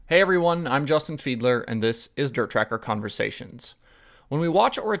Hey everyone, I'm Justin Fiedler, and this is Dirt Tracker Conversations. When we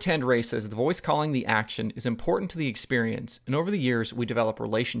watch or attend races, the voice calling the action is important to the experience, and over the years, we develop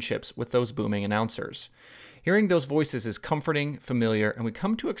relationships with those booming announcers. Hearing those voices is comforting, familiar, and we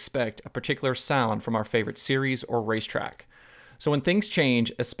come to expect a particular sound from our favorite series or racetrack. So when things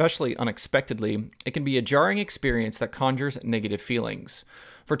change, especially unexpectedly, it can be a jarring experience that conjures negative feelings.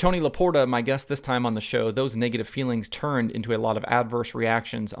 For Tony LaPorta, my guest this time on the show, those negative feelings turned into a lot of adverse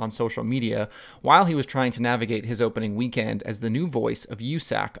reactions on social media while he was trying to navigate his opening weekend as the new voice of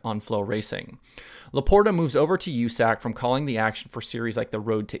USAC on Flow Racing. LaPorta moves over to USAC from calling the action for series like the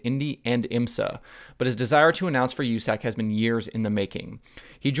Road to Indy and IMSA, but his desire to announce for USAC has been years in the making.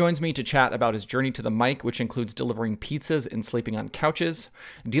 He joins me to chat about his journey to the mic, which includes delivering pizzas and sleeping on couches,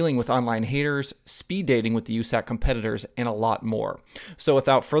 dealing with online haters, speed dating with the USAC competitors, and a lot more. So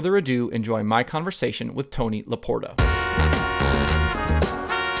without further ado, enjoy my conversation with Tony LaPorta.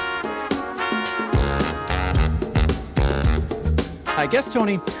 I guess,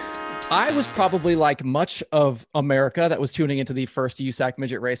 Tony, I was probably like much of America that was tuning into the first USAC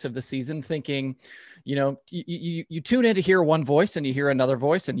midget race of the season thinking, you know, you tune in to hear one voice and you hear another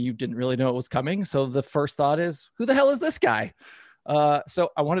voice and you didn't really know it was coming. So the first thought is, who the hell is this guy? So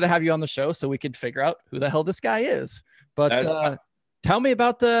I wanted to have you on the show so we could figure out who the hell this guy is. But tell me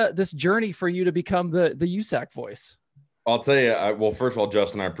about this journey for you to become the USAC voice. I'll tell you, well, first of all,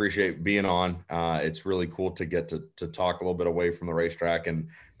 Justin, I appreciate being on. It's really cool to get to talk a little bit away from the racetrack and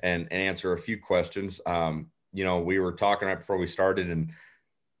answer a few questions. We were talking right before we started and,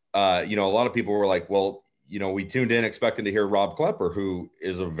 a lot of people were like, well, we tuned in expecting to hear Rob Klepper, who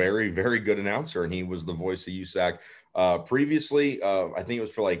is a very, very good announcer. And he was the voice of USAC previously. I think it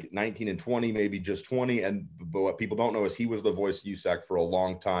was for like 19 and 20, maybe just 20. But what people don't know is he was the voice of USAC for a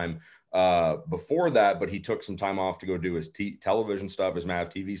long time before that, but he took some time off to go do his television stuff, his MAV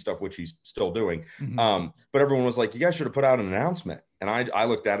TV stuff, which he's still doing. Mm-hmm. But everyone was like, you guys should have put out an announcement. And I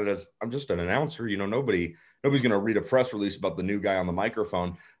looked at it as, I'm just an announcer. Nobody's going to read a press release about the new guy on the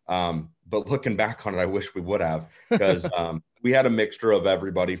microphone. But looking back on it, I wish we would have, because we had a mixture of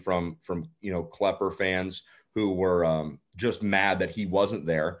everybody from Klepper fans who were just mad that he wasn't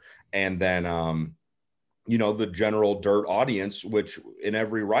there. And then, the general dirt audience, which in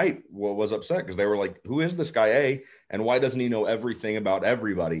every right was upset because they were like, who is this guy, A? And why doesn't he know everything about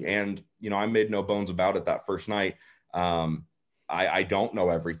everybody? And, I made no bones about it that first night. I don't know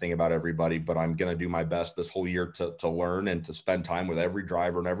everything about everybody, but I'm going to do my best this whole year to learn and to spend time with every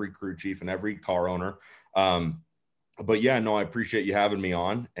driver and every crew chief and every car owner. But yeah, no, I appreciate you having me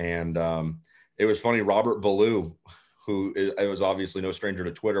on. And it was funny, Robert Ballou, who was obviously no stranger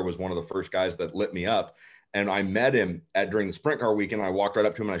to Twitter, was one of the first guys that lit me up. And I met him during the sprint car weekend. I walked right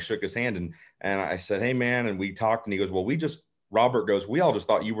up to him and I shook his hand and I said, hey man. And we talked and he goes, well, Robert goes, we all just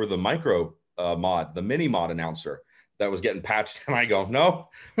thought you were the micro mod, the mini mod announcer that was getting patched. And I go, no,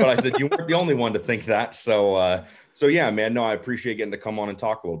 but I said, you weren't the only one to think that. So yeah, man, no, I appreciate getting to come on and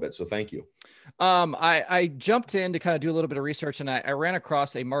talk a little bit. So thank you. I jumped in to kind of do a little bit of research and I ran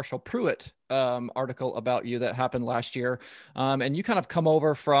across a Marshall Pruitt article about you that happened last year. And you kind of come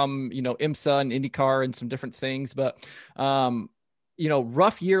over from, IMSA and IndyCar and some different things, but,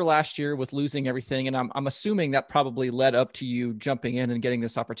 rough year last year with losing everything. And I'm assuming that probably led up to you jumping in and getting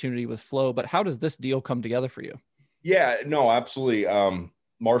this opportunity with Flow, but how does this deal come together for you? Yeah, no, absolutely.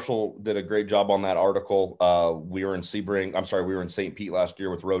 Marshall did a great job on that article. We were in St. Pete last year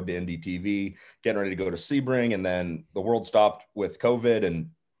with Road to Indy TV, getting ready to go to Sebring. And then the world stopped with COVID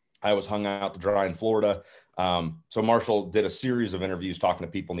and I was hung out to dry in Florida. So Marshall did a series of interviews talking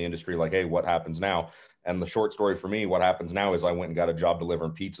to people in the industry like, hey, what happens now? And the short story for me, what happens now is I went and got a job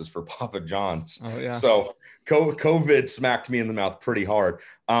delivering pizzas for Papa John's. Oh, yeah. So COVID smacked me in the mouth pretty hard.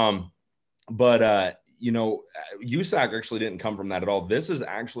 USAC actually didn't come from that at all. This has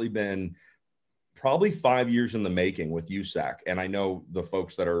actually been probably 5 years in the making with USAC. And I know the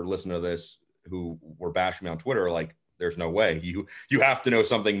folks that are listening to this who were bashing me on Twitter are like, there's no way you have to know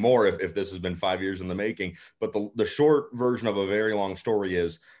something more if this has been 5 years in the making. But the short version of a very long story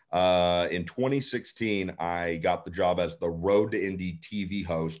is in 2016, I got the job as the Road to Indy TV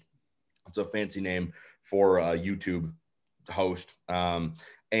host. It's a fancy name for a YouTube host.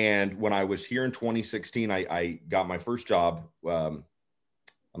 And when I was here in 2016, I got my first job. Let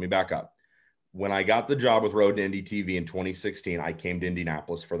me back up. When I got the job with Road to Indy TV in 2016, I came to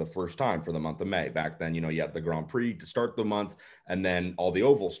Indianapolis for the first time for the month of May. Back then, you had the Grand Prix to start the month and then all the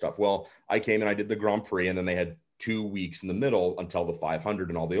oval stuff. Well, I came and I did the Grand Prix and then they had 2 weeks in the middle until the 500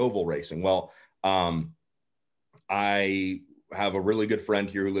 and all the oval racing. Well, I have a really good friend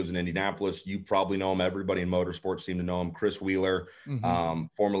here who lives in Indianapolis. You probably know him. Everybody in motorsports seem to know him. Chris Wheeler,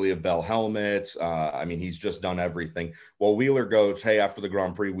 formerly of Bell Helmets. I mean, he's just done everything. Well, Wheeler goes, hey, after the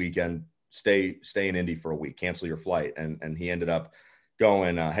Grand Prix weekend, stay in Indy for a week, cancel your flight. And he ended up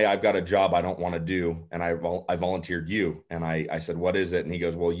going, hey, I've got a job I don't want to do. And I volunteered you. And I said, what is it? And he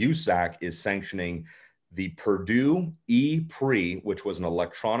goes, well, USAC is sanctioning the Purdue E-Prix, which was an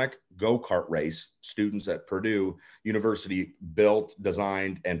electronic go-kart race. Students at Purdue University built,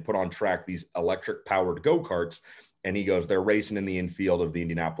 designed, and put on track these electric-powered go-karts. And he goes, they're racing in the infield of the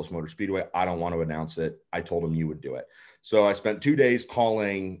Indianapolis Motor Speedway. I don't want to announce it. I told him you would do it. So I spent 2 days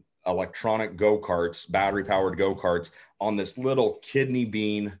calling electronic go-karts, battery-powered go-karts on this little kidney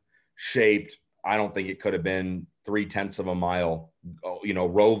bean shaped, I don't think it could have been 0.3 of a mile,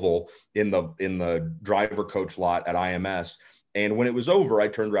 roval in the driver coach lot at IMS. And when it was over, I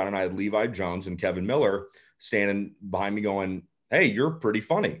turned around and I had Levi Jones and Kevin Miller standing behind me going, hey, you're pretty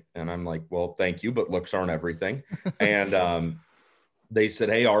funny. And I'm like, well, thank you, but looks aren't everything. And they said,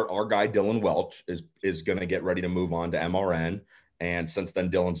 hey, our guy Dylan Welch is going to get ready to move on to MRN. And since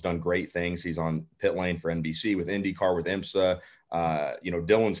then, Dylan's done great things. He's on pit lane for NBC with IndyCar, with IMSA.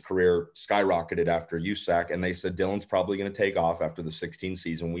 Dylan's career skyrocketed after USAC, and they said Dylan's probably going to take off after the 16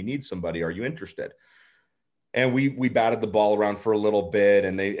 season. We need somebody. Are you interested? And we batted the ball around for a little bit,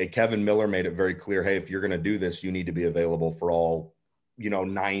 and Kevin Miller made it very clear, hey, if you're going to do this, you need to be available for all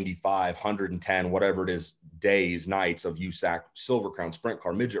 95, 110, whatever it is, days, nights of USAC Silver Crown Sprint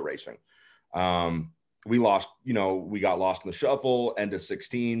Car midget racing. We lost, we got lost in the shuffle, end of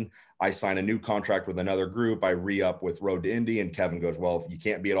 16. I sign a new contract with another group. I re-up with Road to Indy, and Kevin goes, well, if you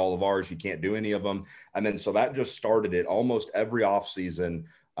can't be at all of ours, you can't do any of them. And then, so that just started it. Almost every off season,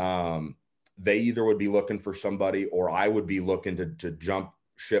 they either would be looking for somebody, or I would be looking to jump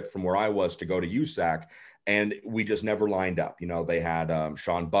ship from where I was to go to USAC. And we just never lined up. They had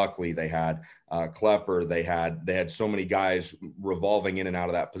Sean Buckley, they had Klepper, they had so many guys revolving in and out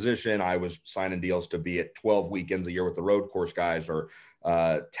of that position. I was signing deals to be at 12 weekends a year with the road course guys, or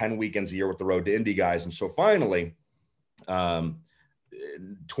 10 weekends a year with the Road to Indy guys. And so finally,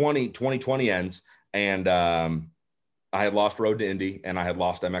 2020 ends, and I had lost Road to Indy, and I had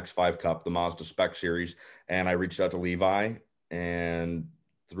lost MX5 Cup, the Mazda Spec Series. And I reached out to Levi, and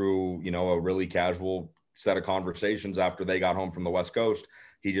through a really casual set of conversations after they got home from the West Coast,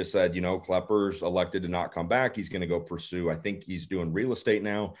 he just said, Klepper's elected to not come back. He's going to go pursue, I think he's doing real estate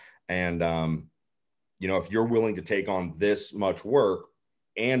now. And, if you're willing to take on this much work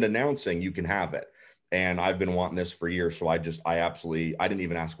and announcing, you can have it. And I've been wanting this for years. So I didn't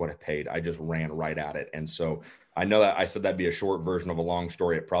even ask what it paid. I just ran right at it. And so I know that I said that'd be a short version of a long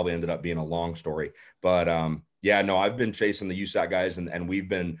story. It probably ended up being a long story, but, I've been chasing the USAC guys, and we've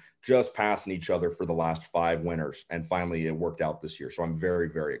been just passing each other for the last 5 winners. And finally it worked out this year. So I'm very,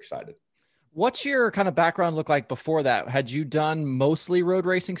 very excited. What's your kind of background look like before that? Had you done mostly road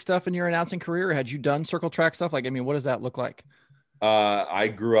racing stuff in your announcing career? Or had you done circle track stuff? What does that look like? I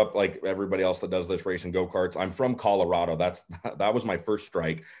grew up like everybody else that does this, racing go-karts. I'm from Colorado. That was my first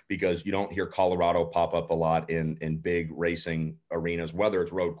strike, because you don't hear Colorado pop up a lot in big racing arenas, whether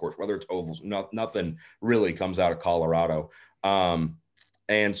it's road course, whether it's ovals. Nothing really comes out of Colorado.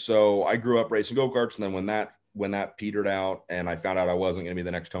 And so I grew up racing go-karts. And then when that petered out and I found out I wasn't going to be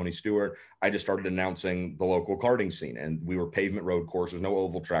the next Tony Stewart, I just started announcing the local karting scene. And we were pavement road courses, no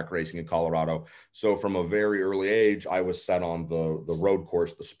oval track racing in Colorado. So from a very early age, I was set on the road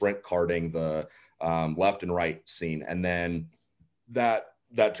course, the sprint karting, the left and right scene. And then that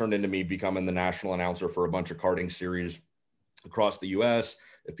turned into me becoming the national announcer for a bunch of karting series across the U.S.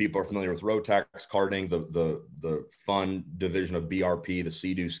 If people are familiar with Rotax karting, the fun division of BRP, the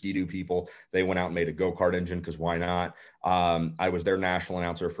Sea-Doo, Ski-Doo people, they went out and made a go-kart engine, because why not? I was their national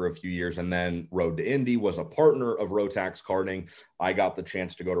announcer for a few years, and then Road to Indy was a partner of Rotax karting. I got the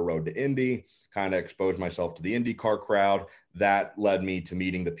chance to go to Road to Indy, kind of expose myself to the IndyCar crowd. That led me to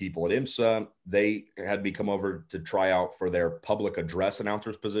meeting the people at IMSA. They had me come over to try out for their public address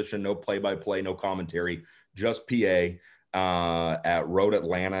announcer's position, no play-by-play, no commentary, just PA. At Road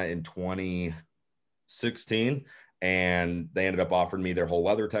Atlanta in 2016, and they ended up offering me their whole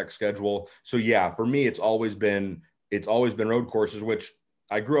WeatherTech schedule. So for me, it's always been road courses, which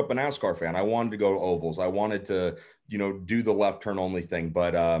I grew up a NASCAR fan. I wanted to go to ovals. I wanted to, do the left turn only thing,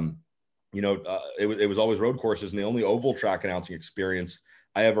 but it was always road courses. And the only oval track announcing experience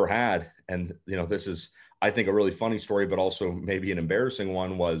I ever had, and this is, I think, a really funny story, but also maybe an embarrassing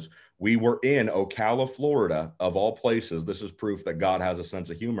one, was we were in Ocala, Florida, of all places. This is proof that God has a sense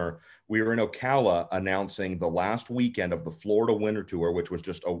of humor. We were in Ocala announcing the last weekend of the Florida Winter Tour, which was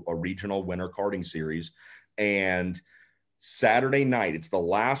just a regional winter karting series. And Saturday night, it's the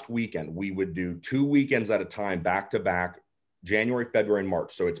last weekend. We would do 2 weekends at a time, back to back, January, February, and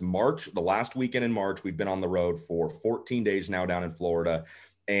March. So it's March, the last weekend in March. We've been on the road for 14 days now down in Florida.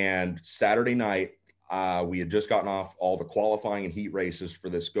 And Saturday night, we had just gotten off all the qualifying and heat races for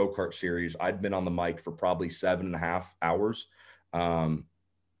this go-kart series. I'd been on the mic for probably 7.5 hours,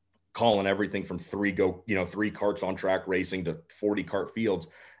 calling everything from three carts on track racing to 40 cart fields.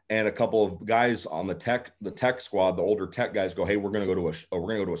 And a couple of guys on the tech squad, the older tech guys, go, "Hey, we're gonna go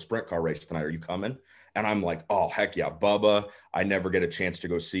to a sprint car race tonight. Are you coming?" And I'm like, "Oh, heck yeah, Bubba! I never get a chance to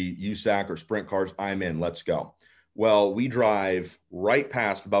go see USAC or sprint cars. I'm in. Let's go." Well, we drive right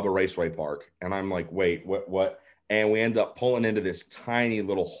past Bubba Raceway Park, and I'm like, "Wait, what?" And we end up pulling into this tiny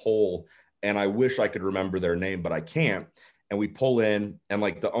little hole, and I wish I could remember their name, but I can't. And we pull in, and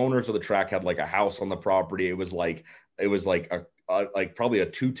like the owners of the track had like a house on the property. It was like like probably a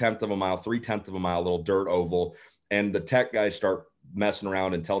 2/10 of a mile, 3/10 of a mile, little dirt oval. And the tech guys start messing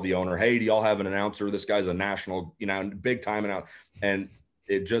around and tell the owner, "Hey, do y'all have an announcer? This guy's a national, big time announcer." And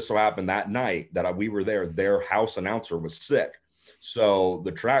it just so happened that night that we were there, their house announcer was sick. So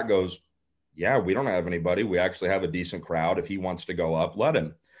the track goes, "Yeah, we don't have anybody. We actually have a decent crowd. If he wants to go up, let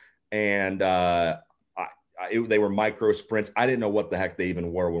him." And they were micro sprints. I didn't know what the heck they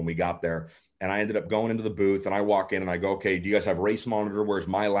even were when we got there. And I ended up going into the booth, and I walk in and I go, "Okay, do you guys have race monitor? Where's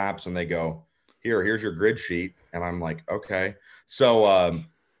my laps?" And they go, here's your grid sheet." And I'm like, "Okay." So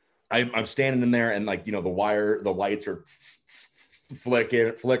I'm standing in there, and like, the lights are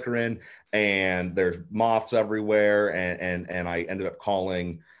flickering, and there's moths everywhere. And I ended up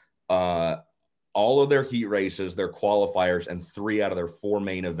calling all of their heat races, their qualifiers, and 3 out of their 4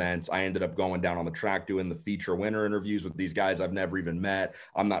 main events. I ended up going down on the track doing the feature winner interviews with these guys I've never even met.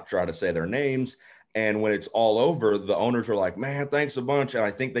 I'm not trying to say their names. And when it's all over, the owners are like, "Man, thanks a bunch." And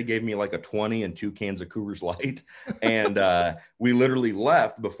I think they gave me like a 20 and 2 cans of Coors Light. And we literally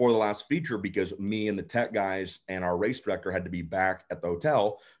left before the last feature because me and the tech guys and our race director had to be back at the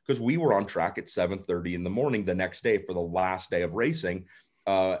hotel because we were on track at 7:30 in the morning the next day for the last day of racing.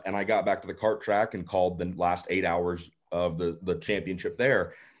 And I got back to the kart track and called the last 8 hours of the championship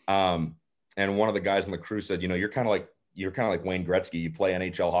there. And one of the guys on the crew said, "You're kind of like Wayne Gretzky. You play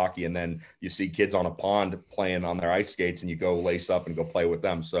NHL hockey, and then you see kids on a pond playing on their ice skates, and you go lace up and go play with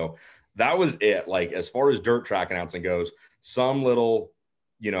them." So that was it. Like, as far as dirt track announcing goes, some little,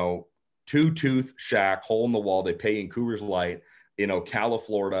 2-tooth shack, hole in the wall. They pay in Coors Light, Cali,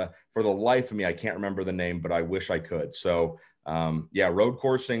 Florida. For the life of me, I can't remember the name, but I wish I could. So road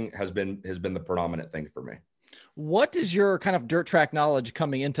coursing has been the predominant thing for me. What is your kind of dirt track knowledge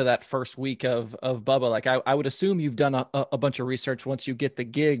coming into that first week of Bubba? Like, I would assume you've done a bunch of research once you get the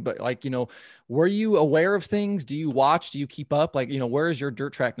gig, but like, were you aware of things? Do you watch? Do you keep up? Like, where is your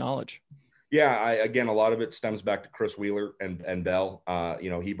dirt track knowledge? Yeah, again, a lot of it stems back to Chris Wheeler and Bell.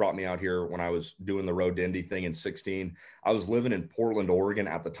 He brought me out here when I was doing the Road to Indy thing in 2016. I was living in Portland, Oregon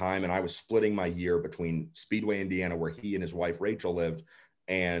at the time, and I was splitting my year between Speedway, Indiana, where he and his wife Rachel lived,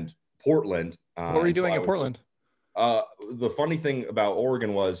 and Portland. What were you doing in Portland? The funny thing about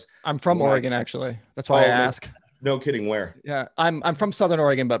Oregon was I'm from Oregon, actually. That's why I ask. No kidding. Where? Yeah, I'm from Southern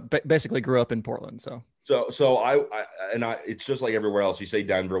Oregon, but basically grew up in Portland. So it's just like everywhere else. You say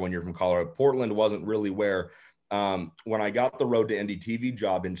Denver when you're from Colorado. Portland wasn't really where. When I got the Road to Indy TV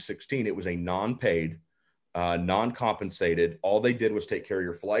job in 2016, it was a non-paid, non-compensated. All they did was take care of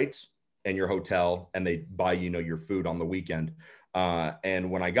your flights and your hotel, and they buy your food on the weekend. And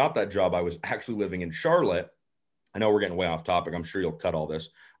when I got that job, I was actually living in Charlotte. I know we're getting way off topic. I'm sure you'll cut all this.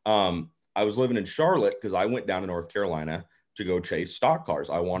 I was living in Charlotte because I went down to North Carolina to go chase stock cars.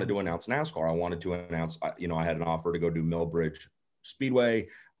 I wanted to announce NASCAR. I wanted to announce, I had an offer to go do Millbridge Speedway.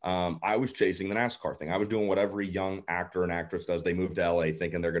 I was chasing the NASCAR thing. I was doing what every young actor and actress does. They move to LA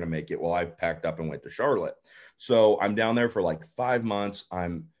thinking they're going to make it. Well, I packed up and went to Charlotte. So I'm down there for like 5 months.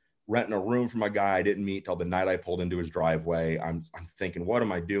 I'm renting a room from a guy I didn't meet till the night I pulled into his driveway. I'm thinking, what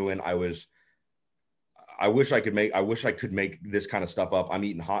am I doing? I wish I could make this kind of stuff up. I'm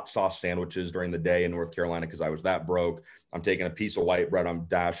eating hot sauce sandwiches during the day in North Carolina because I was that broke. I'm taking a piece of white bread, I'm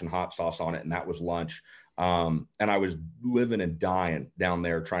dashing hot sauce on it, and that was lunch. And I was living and dying down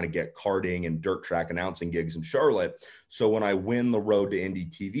there trying to get karting and dirt track announcing gigs in Charlotte. So when I win the Road to Indy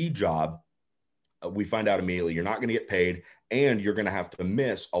TV job, we find out immediately you're not going to get paid, and you're going to have to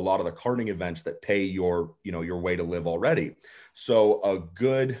miss a lot of the karting events that pay your way to live already. So a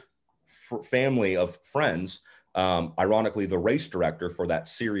good family of friends, ironically, the race director for that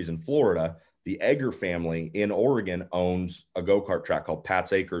series in Florida, the Egger family in Oregon, owns a go-kart track called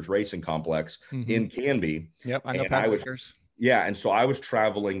Pat's Acres Racing Complex in Canby. Yep, I know Pat's Acres. Yeah, and so I was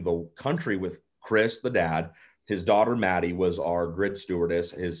traveling the country with Chris, the dad, His daughter, Maddie, was our grid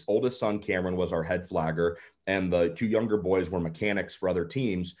stewardess. His oldest son, Cameron, was our head flagger. And the two younger boys were mechanics for other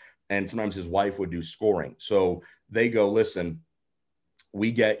teams. And sometimes his wife would do scoring. So they go, listen,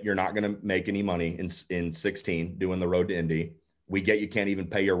 we get you're not going to make any money in 16 doing the road to Indy. We get you can't even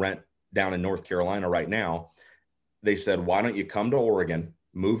pay your rent down in North Carolina right now. They said, why don't you come to Oregon,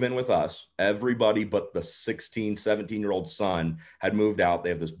 move in with us? Everybody but the 16, 17-year-old son had moved out. They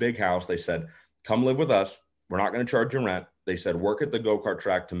have this big house. They said, come live with us. We're not going to charge you rent. They said, work at the go-kart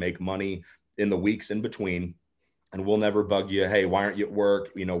track to make money in the weeks in between. And we'll never bug you. Hey, why aren't you at work?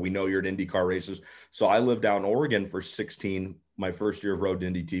 We know you're at IndyCar races. So I lived out in Oregon for 16, my first year of Road to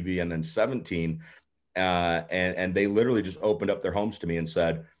Indy TV, and then 17. And they literally just opened up their homes to me and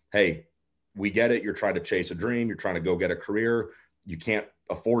said, hey, we get it. You're trying to chase a dream. You're trying to go get a career. You can't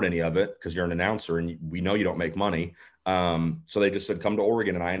afford any of it because you're an announcer and we know you don't make money. So they just said, come to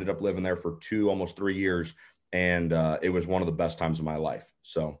Oregon. And I ended up living there for almost 3 years. And it was one of the best times of my life.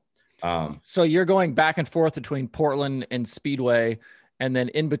 So you're going back and forth between Portland and Speedway. And then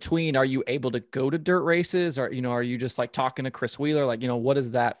in between, are you able to go to dirt races, or, are you just like talking to Chris Wheeler? Like, what is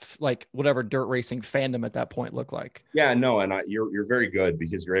that, like whatever dirt racing fandom at that point look like? Yeah, no. And you're very good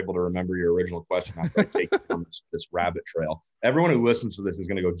because you're able to remember your original question after I take you on this rabbit trail. Everyone who listens to this is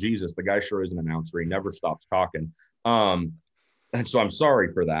going to go, Jesus, the guy sure is an announcer. He never stops talking. And so I'm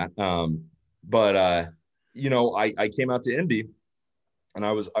sorry for that. I came out to Indy and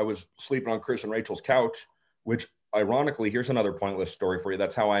I was sleeping on Chris and Rachel's couch, which ironically, here's another pointless story for you.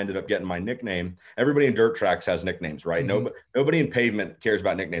 That's how I ended up getting my nickname. Everybody in dirt tracks has nicknames, right? Mm-hmm. Nobody in pavement cares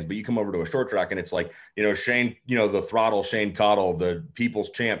about nicknames, but you come over to a short track and it's like, Shane, the throttle, Shane Cottle, the people's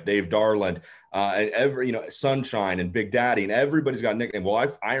champ, Dave Darland, and Sunshine and Big Daddy, and everybody's got a nickname. Well,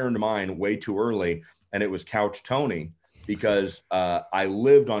 I earned mine way too early, and it was Couch Tony because I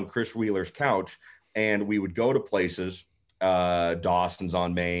lived on Chris Wheeler's couch, and we would go to places, Dawson's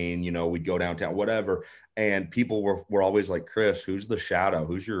on Main, we'd go downtown, whatever. And people were always like, Chris, who's the shadow?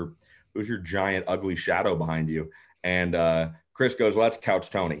 Who's your giant, ugly shadow behind you? And Chris goes, well, that's Couch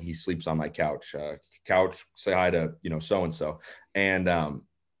Tony. He sleeps on my couch. Couch, say hi to, so-and-so. And,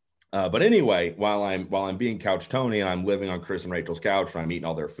 but anyway, while I'm being Couch Tony and I'm living on Chris and Rachel's couch and I'm eating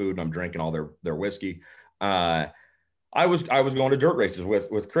all their food and I'm drinking all their whiskey, I was going to dirt races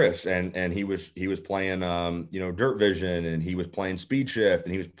with Chris, and he was playing Dirt Vision, and he was playing Speed Shift,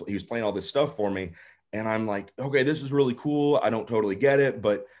 and he was playing all this stuff for me, and I'm like, okay, this is really cool. I don't totally get it,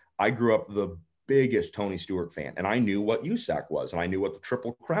 but I grew up the biggest Tony Stewart fan, and I knew what USAC was, and I knew what the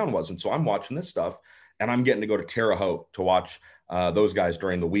Triple Crown was, and so I'm watching this stuff, and I'm getting to go to Terre Haute to watch those guys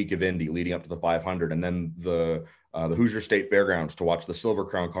during the week of Indy leading up to the 500, and then the Hoosier State Fairgrounds to watch the Silver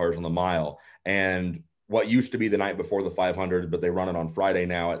Crown cars on the mile, and what used to be the night before the 500, but they run it on Friday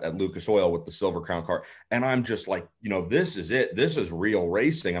now at Lucas Oil with the Silver Crown car. And I'm just like, this is it. This is real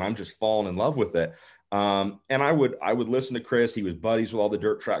racing. And I'm just falling in love with it. And I would listen to Chris. He was buddies with all the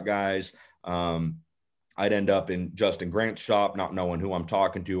dirt track guys. I'd end up in Justin Grant's shop, not knowing who I'm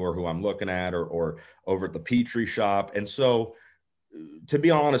talking to or who I'm looking at, or over at the Petrie shop. And so, to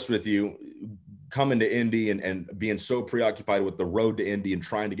be honest with you, coming to Indy and being so preoccupied with the road to Indy and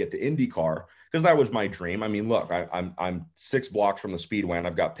trying to get to IndyCar, because that was my dream. I mean, look, I'm 6 blocks from the Speedway, and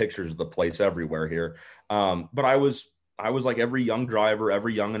I've got pictures of the place everywhere here. But I was like every young driver,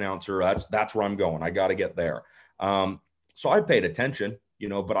 every young announcer. That's where I'm going. I got to get there. So I paid attention,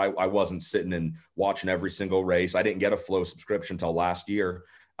 but I wasn't sitting and watching every single race. I didn't get a Flow subscription until last year,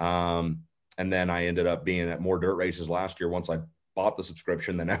 and then I ended up being at more dirt races last year once I bought the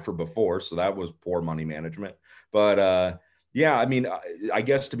subscription than ever before. So that was poor money management. But yeah, I mean, I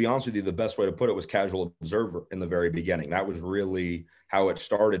guess to be honest with you, the best way to put it was casual observer in the very beginning. That was really how it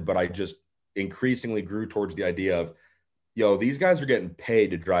started. But I just increasingly grew towards the idea of, these guys are getting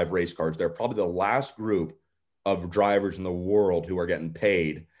paid to drive race cars. They're probably the last group of drivers in the world who are getting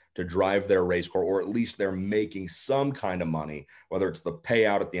paid to drive their race car, or at least they're making some kind of money, whether it's the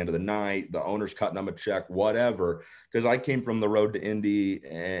payout at the end of the night, the owner's cutting them a check, whatever. Because I came from the road to Indy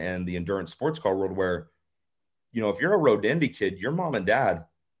and the endurance sports car world where, if you're a road to Indy kid, your mom and dad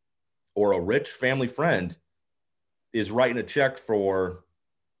or a rich family friend is writing a check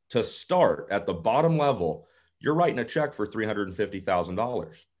to start at the bottom level. You're writing a check for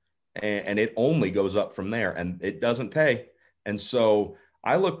 $350,000, and it only goes up from there, and it doesn't pay. And so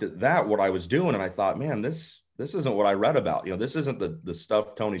I looked at that, what I was doing, and I thought, man, this isn't what I read about. This isn't the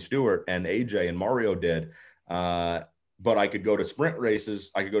stuff Tony Stewart and AJ and Mario did. But I could go to sprint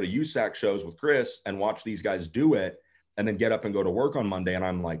races. I could go to USAC shows with Chris and watch these guys do it, and then get up and go to work on Monday. And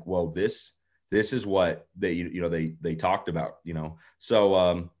I'm like, whoa, this is what they talked about,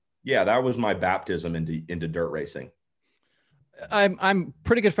 So Yeah, that was my baptism into dirt racing. I'm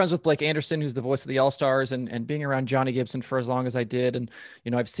pretty good friends with Blake Anderson, who's the voice of the All Stars, and being around Johnny Gibson for as long as I did, and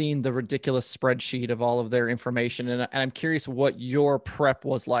I've seen the ridiculous spreadsheet of all of their information, and I'm curious what your prep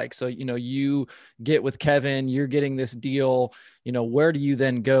was like. So you get with Kevin, you're getting this deal. Where do you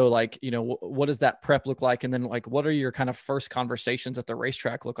then go? Like, what does that prep look like, and then like what are your kind of first conversations at the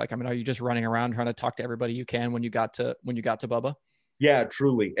racetrack look like? I mean, are you just running around trying to talk to everybody you can when you got to Bubba? Yeah,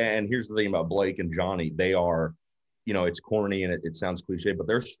 truly. And here's the thing about Blake and Johnny. They are, it's corny and it sounds cliche, but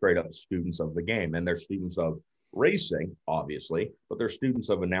they're straight up students of the game, and they're students of racing, obviously, but they're students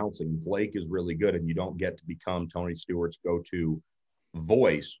of announcing. Blake is really good, and you don't get to become Tony Stewart's go-to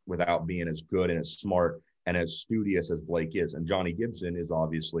voice without being as good and as smart and as studious as Blake is. And Johnny Gibson is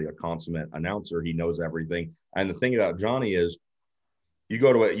obviously a consummate announcer. He knows everything. And the thing about Johnny is you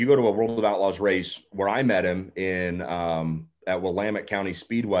go to a World of Outlaws race where I met him in at Willamette County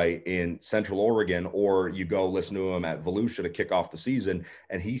Speedway in Central Oregon, or you go listen to him at Volusia to kick off the season,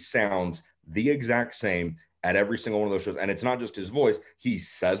 and he sounds the exact same at every single one of those shows. And it's not just his voice; he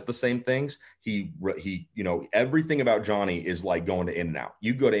says the same things. Everything about Johnny is like going to In-N-Out.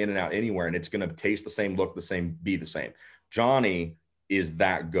 You go to In-N-Out anywhere, and it's going to taste the same, look the same, be the same. Johnny is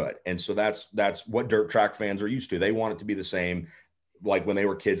that good, and so that's what dirt track fans are used to. They want it to be the same, like when they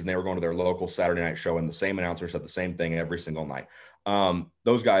were kids and they were going to their local Saturday night show and the same announcer said the same thing every single night.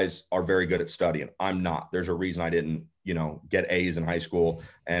 Those guys are very good at studying. I'm not. There's a reason I didn't, get A's in high school,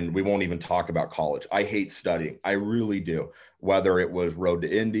 and we won't even talk about college. I hate studying. I really do. Whether it was Road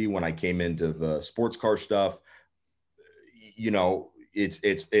to Indy, when I came into the sports car stuff,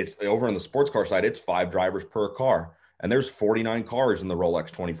 it's over on the sports car side, it's 5 drivers per car. And there's 49 cars in the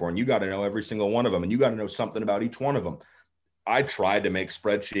Rolex 24, and you got to know every single one of them, and you got to know something about each one of them. I tried to make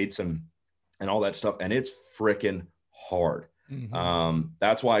spreadsheets and all that stuff, and it's freaking hard.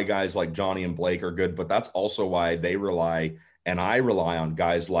 That's why guys like Johnny and Blake are good, but that's also why they rely, and I rely on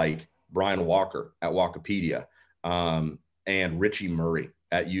guys like Brian Walker at Wikipedia, and Richie Murray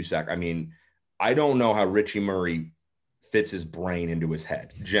at USAC. I mean, I don't know how Richie Murray fits his brain into his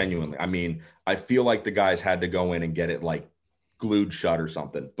head. Genuinely. I mean, I feel like the guys had to go in and get it like glued shut or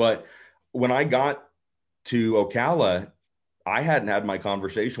something. But when I got to Ocala, I hadn't had my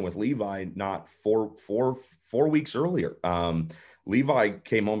conversation with Levi not four weeks earlier. Levi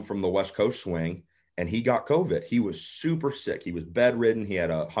came home from the West Coast swing and he got COVID. He was super sick. He was bedridden. He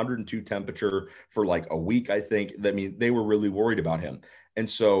had a 102 temperature for like a week, I think. I mean, they were really worried about him. And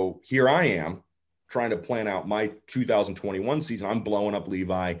so here I am trying to plan out my 2021 season. I'm blowing up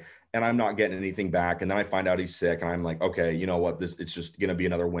Levi and I'm not getting anything back. And then I find out he's sick and I'm like, okay, you know what? It's just going to be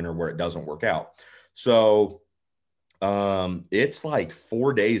another winter where it doesn't work out. So it's like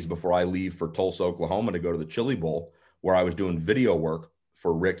 4 days before I leave for Tulsa, Oklahoma to go to the Chili Bowl, where I was doing video work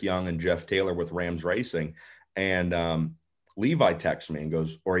for Rick Young and Jeff Taylor with Rams Racing. And Levi texts me and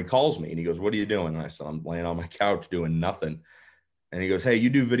goes, or he calls me and he goes, "What are you doing?" And I said, "I'm laying on my couch doing nothing." And he goes, "Hey, you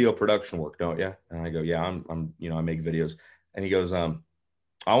do video production work, don't you?" And I go, "Yeah, I make videos." And he goes, "I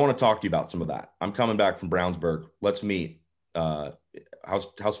want to talk to you about some of that. I'm coming back from Brownsburg. Let's meet.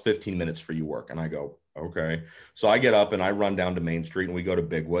 How's 15 minutes for you work?" And I go, "Okay." So I get up and I run down to Main Street and we go to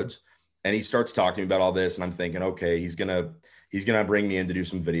Big Woods, and he starts talking to me about all this. And I'm thinking, okay, he's going to bring me in to do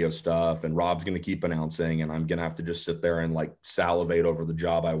some video stuff, and Rob's going to keep announcing, and I'm going to have to just sit there and like salivate over the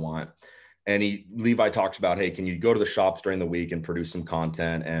job I want. And Levi talks about, "Hey, can you go to the shops during the week and produce some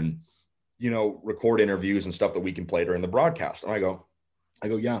content and, record interviews and stuff that we can play during the broadcast?" And I go,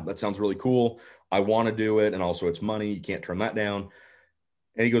 "Yeah, that sounds really cool. I want to do it. And also it's money. You can't turn that down."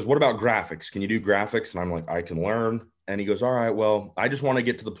 And he goes, "What about graphics? Can you do graphics?" And I'm like, "I can learn." And he goes, "All right, well, I just want to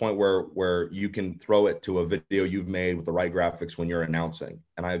get to the point where you can throw it to a video you've made with the right graphics when you're announcing."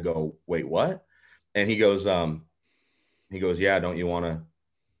 And I go, "Wait, what?" And he goes, "Yeah, don't you want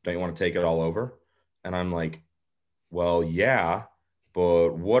to take it all over?" And I'm like, "Well, yeah, but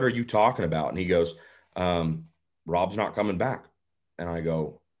what are you talking about?" And he goes, "Rob's not coming back." And I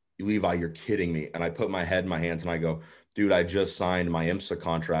go, "Levi, you're kidding me." And I put my head in my hands and I go, "Dude, I just signed my IMSA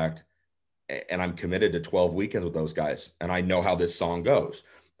contract and I'm committed to 12 weekends with those guys. And I know how this song goes.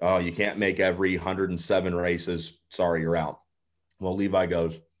 Oh, you can't make every 107 races. Sorry, you're out." Well, Levi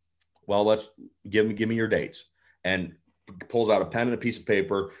goes, "Well, let's give me your dates." And pulls out a pen and a piece of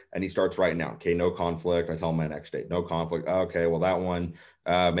paper and he starts writing down, "Okay, no conflict." I tell him my next date, "No conflict." "Okay, well, that one,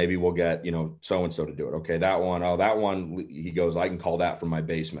 maybe we'll get, so-and-so to do it." "Okay, that one." "Oh, that one," he goes, "I can call that from my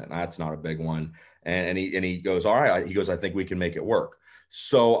basement. That's not a big one." And he goes, "All right." He goes, "I think we can make it work."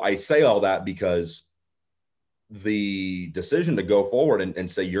 So I say all that because the decision to go forward and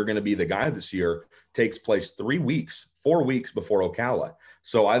say you're going to be the guy this year takes place 4 weeks before Ocala.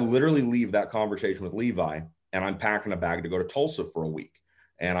 So I literally leave that conversation with Levi and I'm packing a bag to go to Tulsa for a week.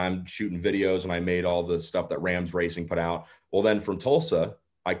 And I'm shooting videos and I made all the stuff that Rams Racing put out. Well, then from Tulsa,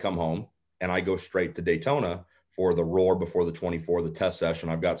 I come home and I go straight to Daytona for the Roar before the 24, the test session.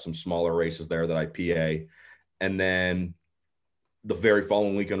 I've got some smaller races there that I PA. And then the very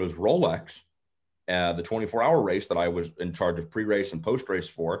following weekend was Rolex, the 24-hour race that I was in charge of pre-race and post-race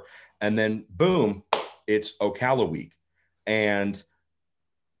for. And then boom, it's Ocala week. And,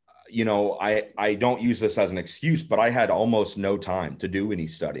 I don't use this as an excuse, but I had almost no time to do any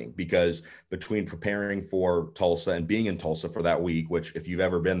studying because between preparing for Tulsa and being in Tulsa for that week, which if you've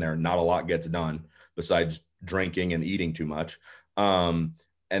ever been there, not a lot gets done besides drinking and eating too much. And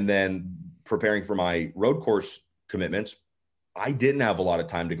then preparing for my road course commitments, I didn't have a lot of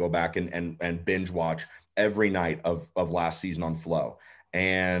time to go back and binge watch every night of last season on Flow.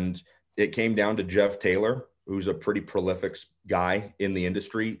 And it came down to Jeff Taylor, who's a pretty prolific guy in the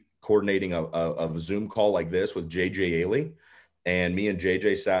industry, coordinating a Zoom call like this with JJ Ailey. And me and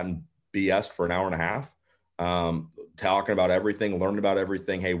JJ sat and BS'd for an hour and a half, talking about everything, learning about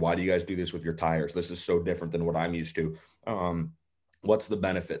everything. Hey, why do you guys do this with your tires? This is so different than what I'm used to. What's the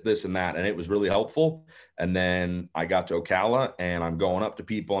benefit, this and that. And it was really helpful. And then I got to Ocala and I'm going up to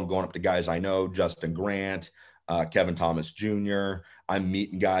people. I'm going up to guys I know, Justin Grant, Kevin Thomas Jr. I'm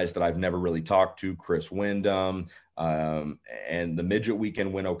meeting guys that I've never really talked to, Chris Wyndham. And the midget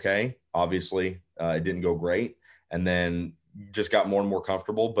weekend went okay. Obviously, it didn't go great. And then just got more and more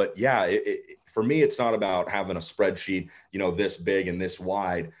comfortable. But yeah, for me, it's not about having a spreadsheet, this big and this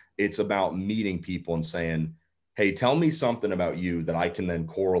wide. It's about meeting people and saying, hey, tell me something about you that I can then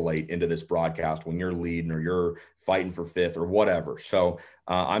correlate into this broadcast when you're leading or you're fighting for fifth or whatever. So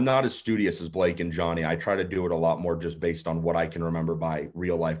I'm not as studious as Blake and Johnny. I try to do it a lot more just based on what I can remember by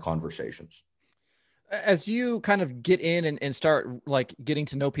real life conversations. As you kind of get in and start like getting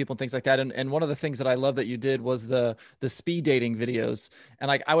to know people and things like that. And one of the things that I love that you did was the speed dating videos. And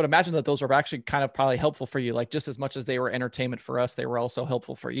like, I would imagine that those were actually kind of probably helpful for you. Like just as much as they were entertainment for us, they were also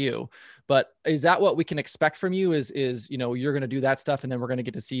helpful for you. But is that what we can expect from you is, you're going to do that stuff and then we're going to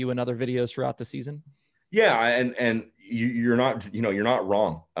get to see you in other videos throughout the season? Yeah, and you're not, you're not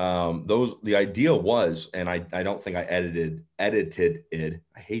wrong. The idea was, and I don't think I edited it.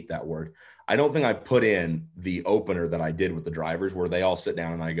 I hate that word. I don't think I put in the opener that I did with the drivers where they all sit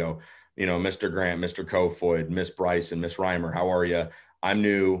down and I go, Mr. Grant, Mr. Kofoid, Miss Bryson, Miss Reimer, how are you? I'm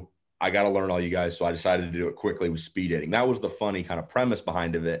new. I got to learn all you guys. So I decided to do it quickly with speed dating. That was the funny kind of premise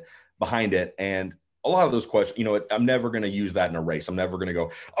behind it. And a lot of those questions, I'm never going to use that in a race. I'm never going to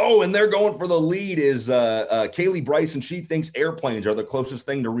go, oh, and they're going for the lead is Kaylee Bryson. She thinks airplanes are the closest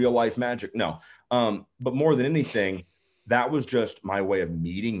thing to real life magic. No. But more than anything, that was just my way of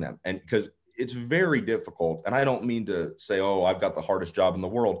meeting them. And because it's very difficult. And I don't mean to say, oh, I've got the hardest job in the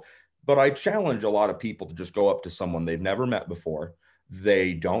world, but I challenge a lot of people to just go up to someone they've never met before.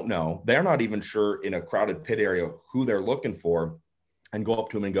 They don't know. They're not even sure in a crowded pit area who they're looking for, and go up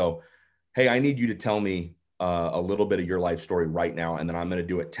to them and go, hey, I need you to tell me a little bit of your life story right now. And then I'm going to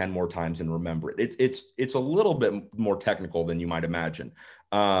do it 10 more times and remember it. It's a little bit more technical than you might imagine.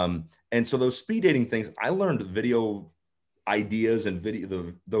 And so those speed dating things, I learned video ideas and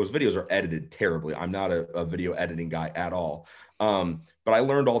those videos are edited terribly. I'm not a video editing guy at all. But I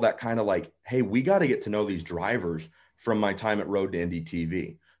learned all that kind of like, hey, we got to get to know these drivers from my time at Road to Indy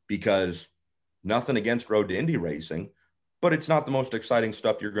TV, because nothing against Road to Indy racing, but it's not the most exciting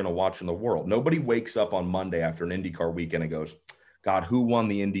stuff you're going to watch in the world. Nobody wakes up on Monday after an IndyCar weekend and goes, God, who won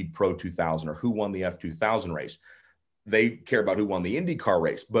the Indy Pro 2000 or who won the F2000 race? They care about who won the IndyCar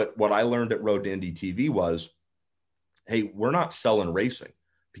race. But what I learned at Road to Indy TV was, hey, we're not selling racing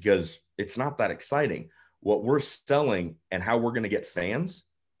because it's not that exciting. What we're selling and how we're going to get fans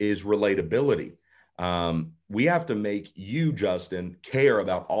is relatability. We have to make you, Justin, care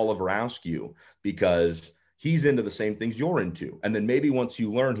about Oliver Askew because he's into the same things you're into. And then maybe once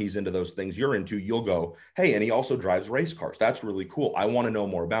you learn he's into those things you're into, you'll go, hey, and he also drives race cars. That's really cool. I want to know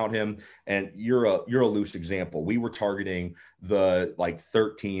more about him. And you're a loose example. We were targeting the like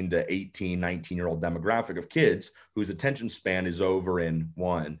 13 to 18, 19-year-old demographic of kids whose attention span is over in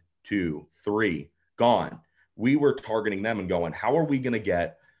 1, 2, 3, gone. We were targeting them and going, how are we going to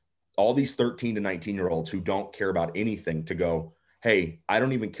get all these 13 to 19-year-olds who don't care about anything to go, hey, I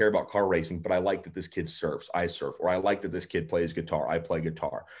don't even care about car racing, but I like that this kid surfs, I surf, or I like that this kid plays guitar, I play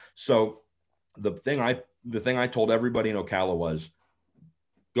guitar. So the thing I told everybody in Ocala was,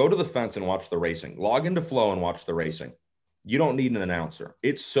 go to the fence and watch the racing. Log into Flow and watch the racing. You don't need an announcer.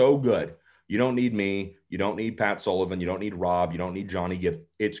 It's so good. You don't need me. You don't need Pat Sullivan. You don't need Rob. You don't need Johnny Gibb.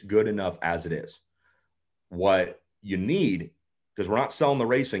 It's good enough as it is. What you need, because we're not selling the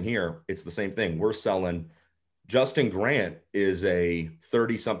racing here, it's the same thing. We're selling Justin Grant is a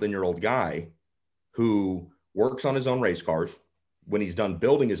 30-something-year-old guy who works on his own race cars. When he's done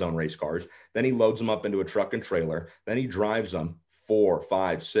building his own race cars, then he loads them up into a truck and trailer. Then he drives them 4,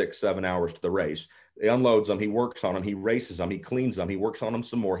 5, 6, 7 hours to the race. He unloads them. He works on them. He races them. He cleans them. He works on them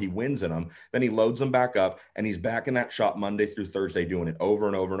some more. He wins in them. Then he loads them back up, and he's back in that shop Monday through Thursday doing it over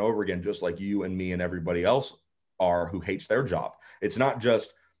and over and over again, just like you and me and everybody else are who hates their job. It's not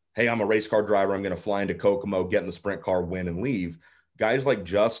just, hey, I'm a race car driver. I'm going to fly into Kokomo, get in the sprint car, win, and leave. Guys like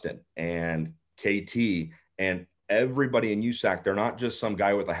Justin and KT and everybody in USAC, they're not just some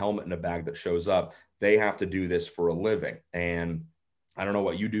guy with a helmet and a bag that shows up. They have to do this for a living. And I don't know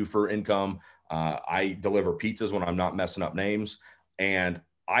what you do for income. I deliver pizzas when I'm not messing up names, and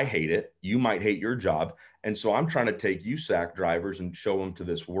I hate it. You might hate your job. And so I'm trying to take USAC drivers and show them to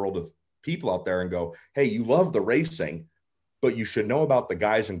this world of people out there and go, hey, you love the racing, but you should know about the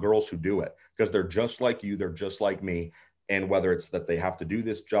guys and girls who do it, because they're just like you. They're just like me. And whether it's that they have to do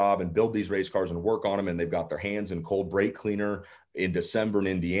this job and build these race cars and work on them, and they've got their hands in cold brake cleaner in December in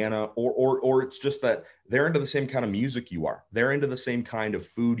Indiana, or it's just that they're into the same kind of music you are. They're into the same kind of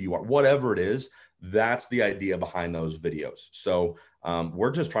food you are. Whatever it is, that's the idea behind those videos. So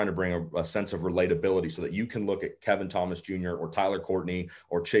we're just trying to bring a sense of relatability so that you can look at Kevin Thomas Jr. or Tyler Courtney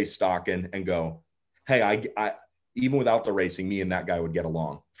or Chase Stockton and go, hey, I even without the racing, me and that guy would get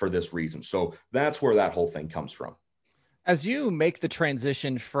along for this reason. So that's where that whole thing comes from. As you make the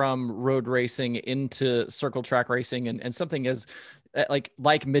transition from road racing into circle track racing and something as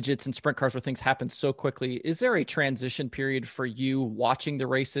like midgets and sprint cars where things happen so quickly, is there a transition period for you watching the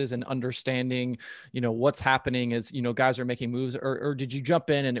races and understanding, what's happening as, guys are making moves, or did you jump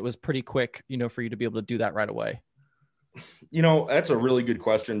in and it was pretty quick, for you to be able to do that right away? That's a really good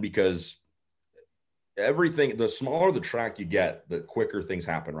question, because everything, the smaller the track you get, the quicker things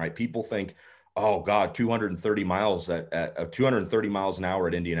happen, right? People think, oh God, 230 miles at 230 miles an hour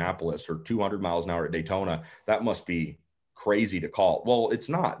at Indianapolis or 200 miles an hour at Daytona, that must be crazy to call. Well, it's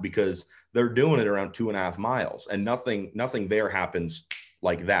not, because they're doing it around 2.5 miles, and nothing there happens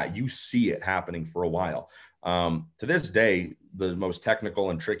like that. You see it happening for a while. To this day, the most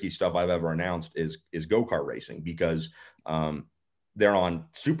technical and tricky stuff I've ever announced is go-kart racing, because they're on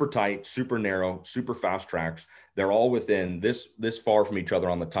super tight, super narrow, super fast tracks. They're all within this far from each other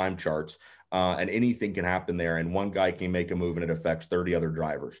on the time charts. And anything can happen there. And one guy can make a move and it affects 30 other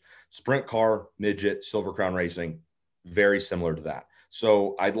drivers. Sprint car, midget, Silver Crown racing, very similar to that.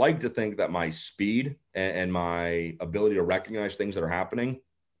 So I'd like to think that my speed and my ability to recognize things that are happening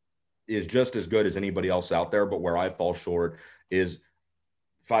is just as good as anybody else out there. But where I fall short is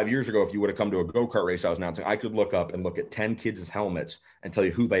 5 years ago, if you would have come to a go-kart race I was announcing, I could look up and look at 10 kids' helmets and tell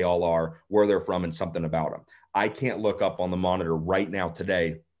you who they all are, where they're from, and something about them. I can't look up on the monitor right now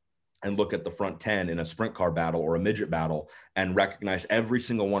today and look at the front 10 in a sprint car battle or a midget battle and recognize every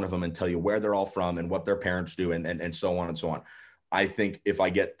single one of them and tell you where they're all from and what their parents do and so on and so on. I think if I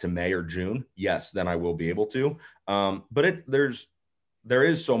get to May or June, yes, then I will be able to. But there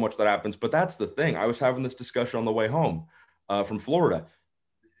is so much that happens. But that's the thing. I was having this discussion on the way home from Florida.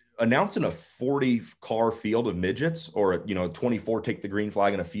 Announcing a 40 car field of midgets, or 24 take the green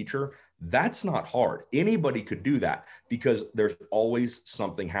flag in a feature, that's not hard. Anybody could do that, because there's always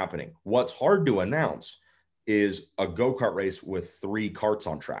something happening. What's hard to announce is a go-kart race with 3 carts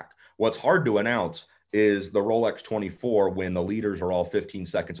on track. What's hard to announce is the Rolex 24 when the leaders are all 15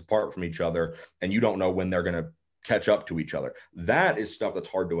 seconds apart from each other and you don't know when they're going to catch up to each other. That is stuff that's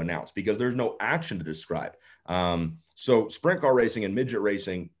hard to announce because there's no action to describe. So sprint car racing and midget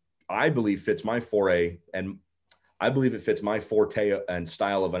racing, I believe, fits my foray, and I believe it fits my forte and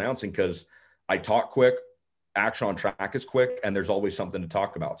style of announcing, because I talk quick, action on track is quick, and there's always something to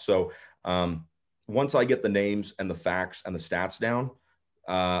talk about. So once I get the names and the facts and the stats down,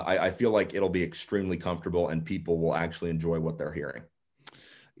 I feel like it'll be extremely comfortable and people will actually enjoy what they're hearing.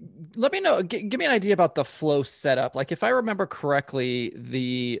 Let me know, give me an idea about the flow setup. Like, if I remember correctly,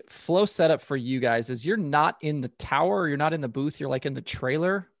 the flow setup for you guys is you're not in the tower, you're not in the booth, you're like in the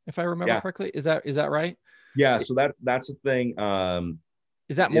trailer, if I remember correctly. Is that right? Yeah. So that's the thing.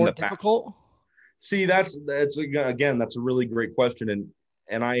 Is that more difficult? See, that's again, that's a really great question.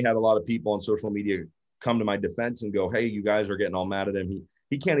 And I had a lot of people on social media come to my defense and go, hey, you guys are getting all mad at him.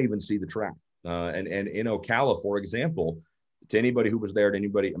 He can't even see the track. And in Ocala, for example, to anybody who was there, to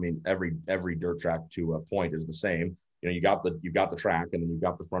anybody, I mean, every dirt track to a point is the same. You got the track, and then you've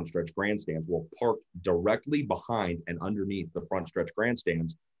got the front stretch grandstands. Well, parked directly behind and underneath the front stretch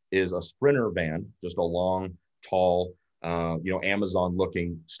grandstands is a Sprinter van, just a long, tall, Amazon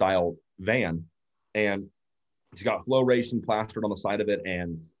looking style van. And it's got Flow Racing plastered on the side of it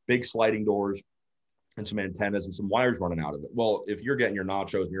and big sliding doors and some antennas and some wires running out of it. Well, if you're getting your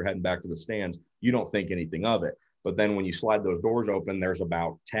nachos and you're heading back to the stands, you don't think anything of it. But then when you slide those doors open, there's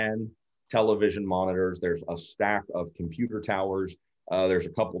about 10 television monitors. There's a stack of computer towers. There's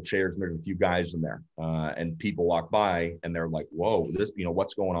a couple chairs and there's a few guys in there. And people walk by and they're like, whoa,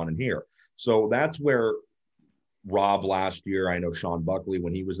 what's going on in here? So that's where Rob last year, I know Sean Buckley,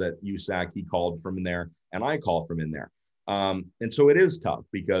 when he was at USAC, he called from in there and I called from in there. And so it is tough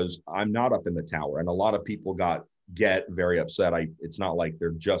because I'm not up in the tower, and a lot of people get very upset. It's not like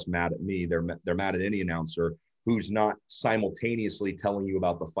they're just mad at me. They're mad at any announcer who's not simultaneously telling you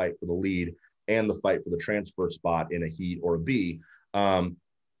about the fight for the lead and the fight for the transfer spot in a heat or a B.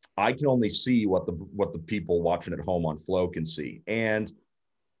 I can only see what the people watching at home on Flow can see. And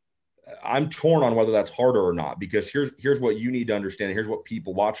I'm torn on whether that's harder or not, because here's what you need to understand. Here's what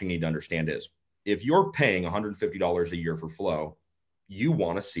people watching need to understand is, if you're paying $150 a year for Flow, you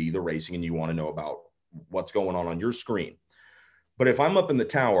want to see the racing and you want to know about what's going on your screen. But if I'm up in the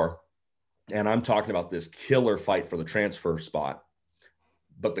tower and I'm talking about this killer fight for the transfer spot,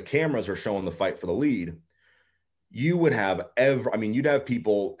 but the cameras are showing the fight for the lead, you would have you'd have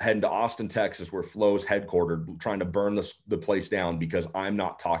people heading to Austin, Texas, where Flow's headquartered, trying to burn the place down because I'm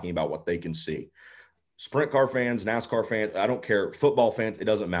not talking about what they can see. Sprint car fans, NASCAR fans, I don't care, football fans, it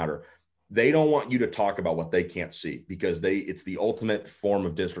doesn't matter. They don't want you to talk about what they can't see because it's the ultimate form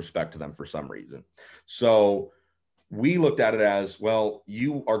of disrespect to them for some reason. So we looked at it as, well,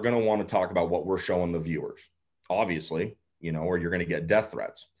 you are going to want to talk about what we're showing the viewers, obviously, or you're going to get death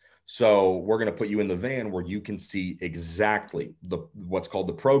threats. So we're going to put you in the van where you can see exactly what's called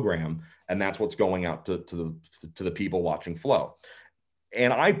the program. And that's what's going out to the people watching Flow.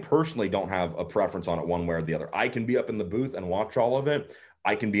 And I personally don't have a preference on it one way or the other. I can be up in the booth and watch all of it.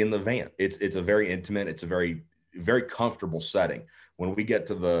 I can be in the van. It's a very intimate, it's a very, very comfortable setting. When we get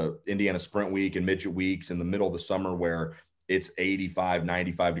to the Indiana Sprint Week and midget weeks in the middle of the summer where it's 85,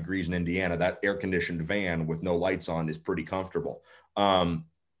 95 degrees in Indiana, that air-conditioned van with no lights on is pretty comfortable.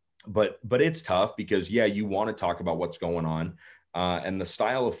 But it's tough because, you want to talk about what's going on. And the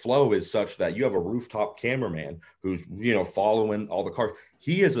style of Flow is such that you have a rooftop cameraman who's, following all the cars.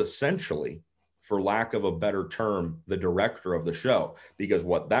 He is essentially, for lack of a better term, the director of the show, because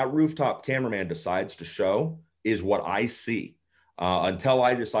what that rooftop cameraman decides to show is what I see. Until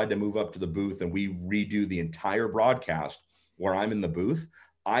I decide to move up to the booth and we redo the entire broadcast where I'm in the booth,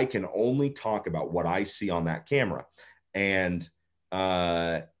 I can only talk about what I see on that camera. And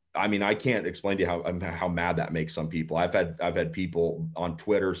I can't explain to you how mad that makes some people. I've had people on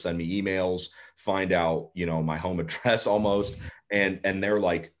Twitter send me emails, find out, my home address almost, and they're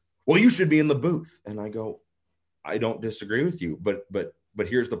like, well, you should be in the booth. And I go, I don't disagree with you, but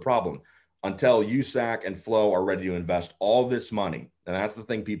here's the problem. Until USAC and Flow are ready to invest all this money, and that's the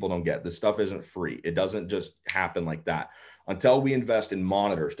thing people don't get. This stuff isn't free. It doesn't just happen like that. Until we invest in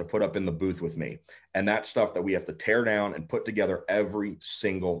monitors to put up in the booth with me, and that stuff that we have to tear down and put together every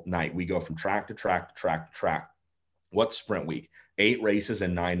single night. We go from track to track to track to track. What's Sprint Week? 8 races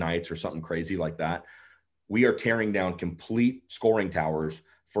in 9 nights or something crazy like that. We are tearing down complete scoring towers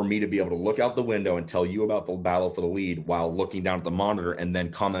for me to be able to look out the window and tell you about the battle for the lead while looking down at the monitor and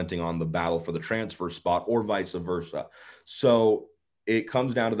then commenting on the battle for the transfer spot or vice versa. So it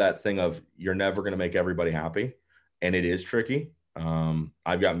comes down to that thing of you're never going to make everybody happy. And it is tricky.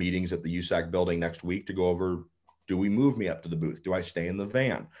 I've got meetings at the USAC building next week to go over, do we move me up to the booth? Do I stay in the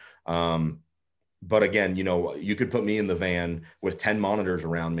van? But again, you could put me in the van with 10 monitors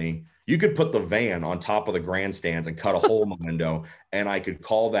around me. You could put the van on top of the grandstands and cut a hole in the window, and I could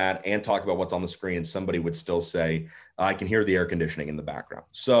call that and talk about what's on the screen, and somebody would still say, I can hear the air conditioning in the background.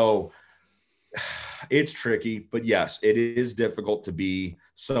 So it's tricky, but yes, it is difficult to be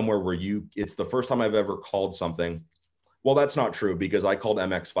somewhere where it's the first time I've ever called something. Well, that's not true, because I called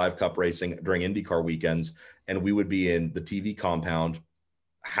MX5 Cup racing during IndyCar weekends, and we would be in the TV compound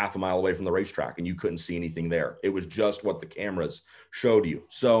half a mile away from the racetrack, and you couldn't see anything there. It was just what the cameras showed you.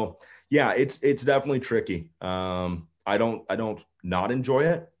 So yeah, it's definitely tricky. I don't not enjoy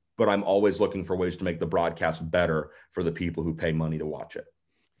it, but I'm always looking for ways to make the broadcast better for the people who pay money to watch it.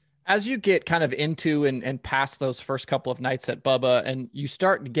 As you get kind of into and past those first couple of nights at Bubba and you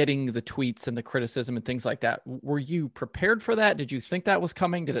start getting the tweets and the criticism and things like that, were you prepared for that? Did you think that was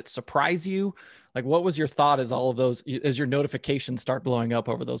coming? Did it surprise you? Like, what was your thought as your notifications start blowing up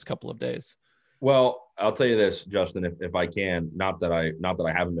over those couple of days? Well, I'll tell you this, Justin, if I can, not that I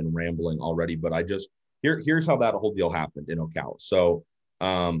haven't been rambling already, but here's how that whole deal happened in Ocala. So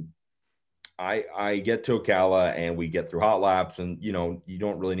Um, I get to Ocala and we get through hot laps, and you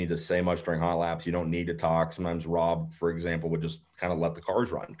don't really need to say much during hot laps. You don't need to talk. Sometimes Rob, for example, would just kind of let the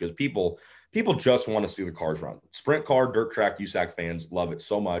cars run because people just want to see the cars run. Sprint car, dirt track, USAC fans love it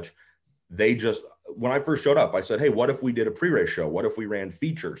so much. They just, when I first showed up, I said, hey, what if we did a pre-race show? What if we ran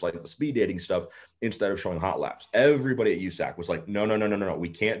features like the speed dating stuff instead of showing hot laps? Everybody at USAC was like, no, no, no, no, no, no, we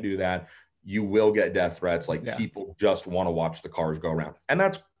can't do that. You will get death threats. Like Yeah. people just want to watch the cars go around. And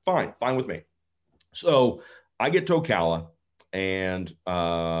that's fine with me. So I get to Ocala and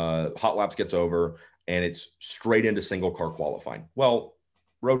hot laps gets over and it's straight into single car qualifying. Well,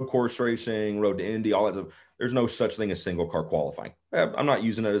 road course racing, road to Indy, all that stuff. There's no such thing as single car qualifying. I'm not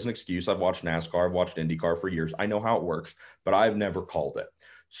using it as an excuse. I've watched NASCAR, I've watched IndyCar for years. I know how it works, but I've never called it.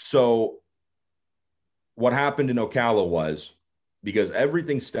 So what happened in Ocala was, because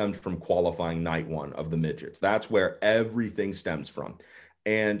everything stemmed from qualifying night one of the midgets. That's where everything stems from.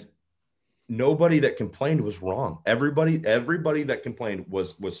 And nobody that complained was wrong. Everybody that complained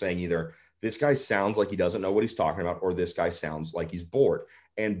was saying either this guy sounds like he doesn't know what he's talking about, or this guy sounds like he's bored.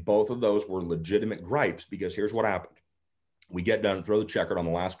 And both of those were legitimate gripes, because here's what happened. We get done, throw the checkered on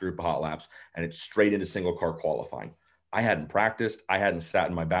the last group of hot laps, and it's straight into single car qualifying. I hadn't practiced. I hadn't sat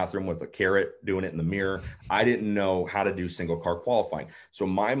in my bathroom with a carrot doing it in the mirror. I didn't know how to do single car qualifying. So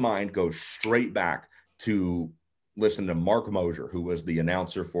my mind goes straight back to listen to Mark Mosier, who was the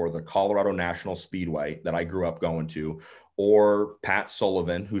announcer for the Colorado National Speedway that I grew up going to, or Pat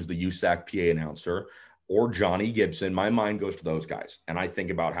Sullivan, who's the USAC PA announcer, or Johnny Gibson. My mind goes to those guys. And I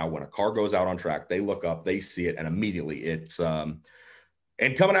think about how when a car goes out on track, they look up, they see it, and immediately it's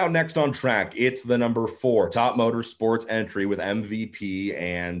and coming out next on track, it's the number 4 Top Motorsports entry with MVP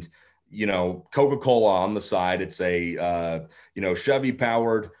and Coca-Cola on the side. It's a Chevy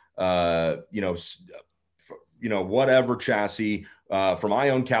powered whatever chassis from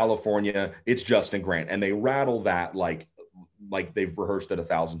Ione, California. It's Justin Grant. And they rattle that like they've rehearsed it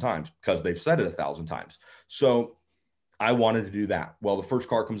 1,000 times because they've said it 1,000 times. So I wanted to do that. Well, the first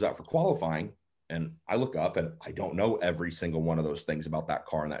car comes out for qualifying, and I look up and I don't know every single one of those things about that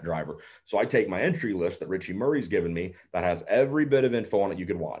car and that driver. So I take my entry list that Richie Murray's given me that has every bit of info on it you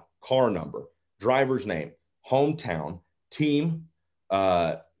could want: car number, driver's name, hometown, team,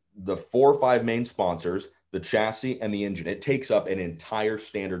 the 4 or 5 main sponsors, the chassis, and the engine. It takes up an entire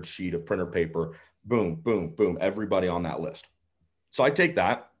standard sheet of printer paper. Boom, boom, boom, everybody on that list. So I take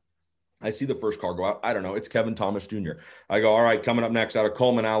that. I see the first car go out. I don't know. It's Kevin Thomas Jr. I go, all right, coming up next out of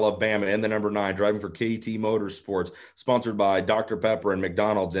Coleman, Alabama, in the number 9, driving for KT Motorsports, sponsored by Dr. Pepper and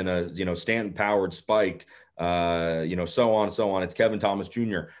McDonald's in a Stanton powered Spike, so on and so on. It's Kevin Thomas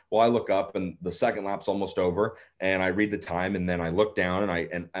Jr. Well, I look up and the second lap's almost over, and I read the time, and then I look down,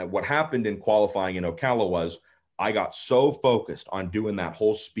 and what happened in qualifying in Ocala was I got so focused on doing that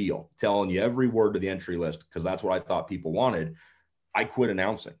whole spiel, telling you every word to the entry list, because that's what I thought people wanted. I quit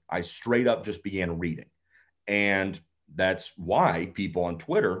announcing. I straight up just began reading. And that's why people on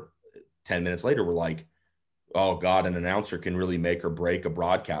Twitter 10 minutes later were like, oh God, an announcer can really make or break a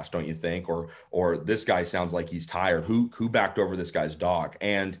broadcast, don't you think? Or this guy sounds like he's tired. Who backed over this guy's dog?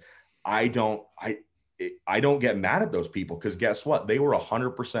 And I don't get mad at those people, because guess what? They were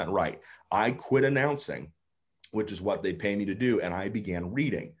 100% right. I quit announcing, which is what they pay me to do, and I began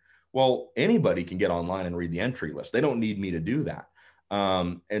reading. Well, anybody can get online and read the entry list. They don't need me to do that.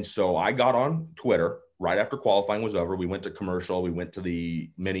 And so I got on Twitter right after qualifying was over. We went to commercial, we went to the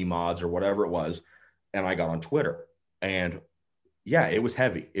mini mods or whatever it was, and I got on Twitter. And yeah, it was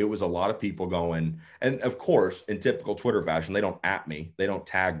heavy. It was a lot of people going, and of course, in typical Twitter fashion, they don't at me, they don't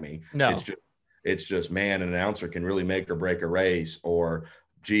tag me. No. It's just, man, an announcer can really make or break a race, or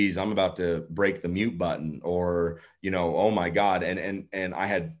geez, I'm about to break the mute button, or, oh my God. And I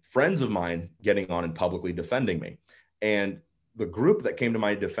had friends of mine getting on and publicly defending me. And the group that came to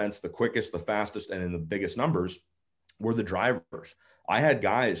my defense the quickest, the fastest, and in the biggest numbers were the drivers. I had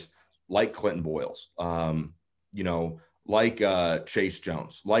guys like Clinton Boyles, like Chase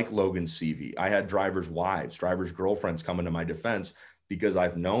Jones, like Logan Seavey. I had drivers' wives, drivers' girlfriends coming to my defense, because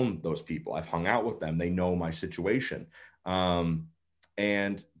I've known those people. I've hung out with them. They know my situation.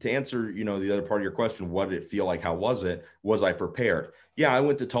 And to answer, the other part of your question, what did it feel like? How was it? Was I prepared? Yeah, I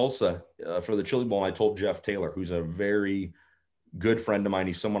went to Tulsa for the Chili Bowl, and I told Jeff Taylor, who's a very good friend of mine.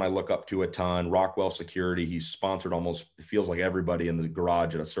 He's someone I look up to a ton. Rockwell Security. He's sponsored almost, it feels like, everybody in the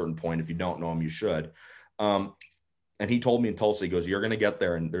garage at a certain point. If you don't know him, you should. And he told me in Tulsa, he goes, you're going to get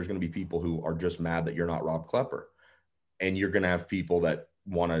there, and there's going to be people who are just mad that you're not Rob Klepper. And you're going to have people that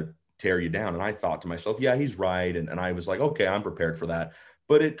want to tear you down. And I thought to myself, yeah, he's right. And I was like, okay, I'm prepared for that.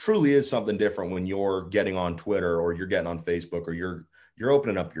 But it truly is something different when you're getting on Twitter, or you're getting on Facebook, or you're you're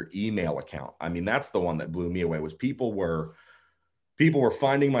opening up your email account. I mean, that's the one that blew me away, was people were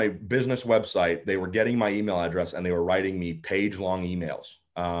finding my business website. They were getting my email address and they were writing me page-long emails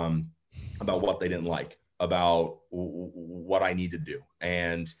about what they didn't like, about what I need to do.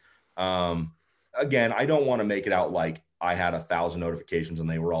 And again, I don't want to make it out like I had 1,000 notifications and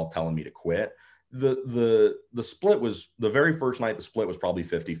they were all telling me to quit. The split was, the very first night, the split was probably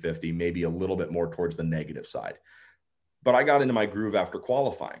 50-50, maybe a little bit more towards the negative side. But I got into my groove after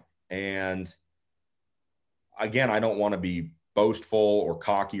qualifying. And again, I don't want to be boastful or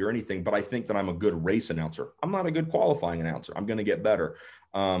cocky or anything, but I think that I'm a good race announcer. I'm not a good qualifying announcer. I'm going to get better.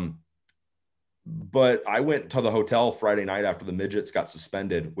 But I went to the hotel Friday night after the midgets got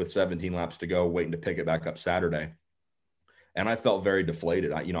suspended with 17 laps to go, waiting to pick it back up Saturday. And I felt very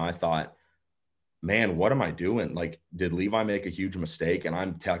deflated. I thought, man, what am I doing? Like, did Levi make a huge mistake? And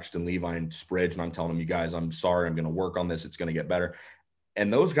I'm texting Levi and Spridge and I'm telling him, you guys, I'm sorry. I'm going to work on this. It's going to get better.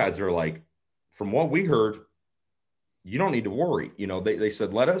 And those guys are like, from what we heard, you don't need to worry. They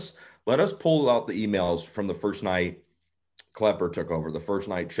said, let us pull out the emails from the first night Klepper took over, the first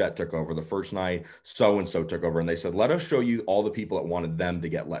night Chet took over, the first night so-and-so took over. And they said, let us show you all the people that wanted them to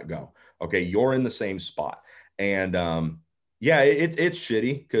get let go. Okay, you're in the same spot. And yeah, it's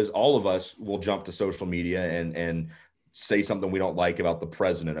shitty because all of us will jump to social media and say something we don't like about the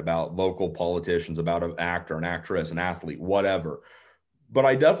president, about local politicians, about an actor, an actress, an athlete, whatever. But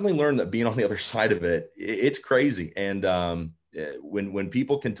I definitely learned that being on the other side of it, it's crazy. And when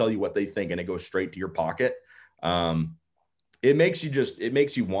people can tell you what they think and it goes straight to your pocket, it makes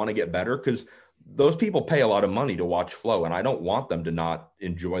you want to get better, because those people pay a lot of money to watch Flow, and I don't want them to not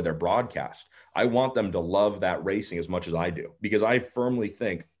enjoy their broadcast. I want them to love that racing as much as I do, because I firmly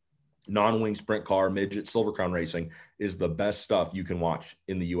think non-wing sprint car, midget, Silver Crown racing is the best stuff you can watch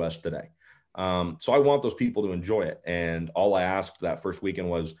in the U.S. today. So I want those people to enjoy it. And all I asked that first weekend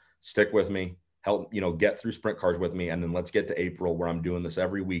was, stick with me, help, get through sprint cars with me. And then let's get to April, where I'm doing this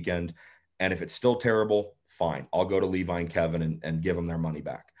every weekend. And if it's still terrible, fine, I'll go to Levi and Kevin and give them their money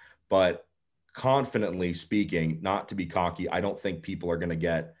back. But confidently speaking, not to be cocky, I don't think people are going to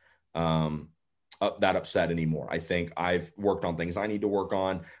get that upset anymore. I think I've worked on things I need to work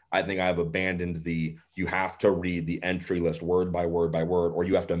on. I think I've abandoned you have to read the entry list word by word by word, or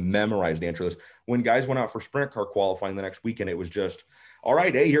you have to memorize the entry list. When guys went out for sprint car qualifying the next weekend, it was just, all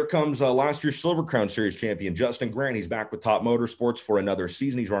right, hey, here comes last year's Silver Crown Series champion, Justin Grant. He's back with Top Motorsports for another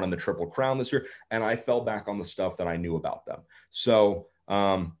season. He's running the Triple Crown this year. And I fell back on the stuff that I knew about them. So,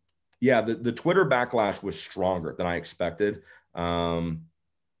 yeah, the Twitter backlash was stronger than I expected.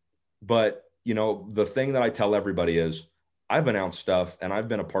 But, the thing that I tell everybody is, I've announced stuff and I've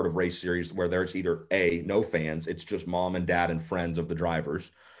been a part of race series where there's either no fans, it's just mom and dad and friends of the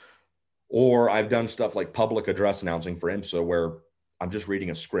drivers, or I've done stuff like public address announcing for IMSA where I'm just reading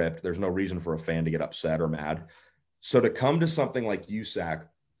a script. There's no reason for a fan to get upset or mad. So to come to something like USAC,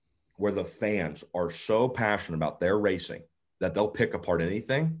 where the fans are so passionate about their racing that they'll pick apart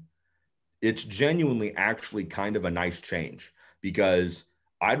anything, it's genuinely actually kind of a nice change, because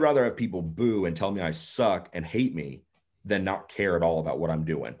I'd rather have people boo and tell me I suck and hate me than not care at all about what I'm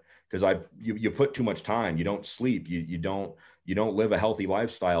doing. Because you put too much time, you don't sleep, you don't live a healthy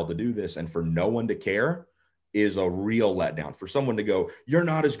lifestyle to do this, and for no one to care is a real letdown. For someone to go, you're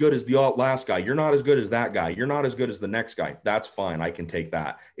not as good as the last guy, you're not as good as that guy, you're not as good as the next guy, that's fine, I can take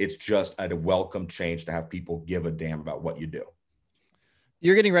that. It's just a welcome change to have people give a damn about what you do.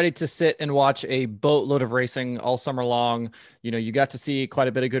 You're getting ready to sit and watch a boatload of racing all summer long. You got to see quite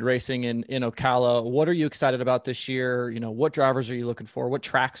a bit of good racing in Ocala. What are you excited about this year? What drivers are you looking for? What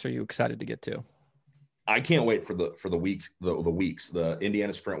tracks are you excited to get to? I can't wait for the weeks, the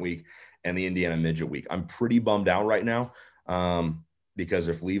Indiana Sprint Week and the Indiana Midget Week. I'm pretty bummed out right now, because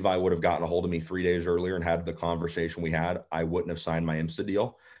if Levi would have gotten a hold of me 3 days earlier and had the conversation we had, I wouldn't have signed my IMSA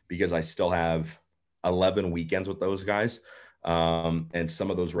deal, because I still have 11 weekends with those guys. And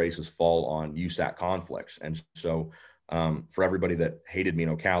some of those races fall on USAC conflicts. And so for everybody that hated me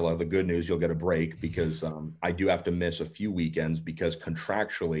in Ocala, the good news, you'll get a break, because I do have to miss a few weekends, because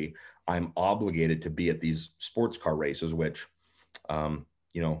contractually I'm obligated to be at these sports car races, which, I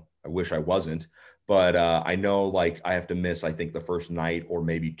wish I wasn't, but I know, like, I have to miss, I think, the first night or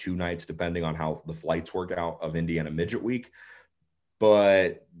maybe 2 nights, depending on how the flights work out, of Indiana Midget Week.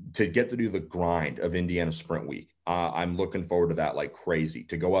 But to get to do the grind of Indiana Sprint Week, I'm looking forward to that like crazy,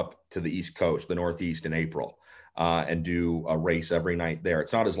 to go up to the East Coast, the Northeast in April, and do a race every night there.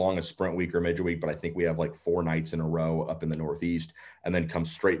 It's not as long as Sprint Week or Midget Week, but I think we have like 4 nights in a row up in the Northeast, and then come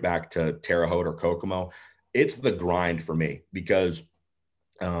straight back to Terre Haute or Kokomo. It's the grind for me, because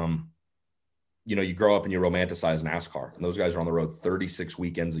you grow up and you romanticize NASCAR, and those guys are on the road 36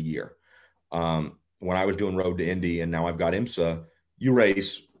 weekends a year. When I was doing Road to Indy and now I've got IMSA, you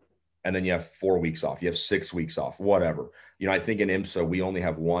race and then you have 4 weeks off. You have 6 weeks off, whatever. I think in IMSA, we only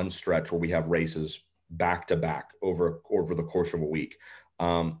have one stretch where we have races back to back over the course of a week.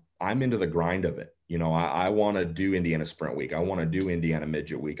 I'm into the grind of it. I want to do Indiana Sprint Week. I want to do Indiana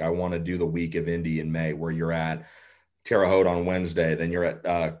Midget Week. I want to do the week of Indy in May, where you're at Terre Haute on Wednesday, then you're at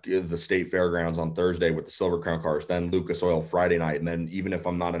the state fairgrounds on Thursday with the Silver Crown cars, then Lucas Oil Friday night, and then even if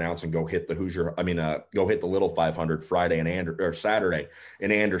I'm not announcing, go hit the go hit the Little 500 Friday or Saturday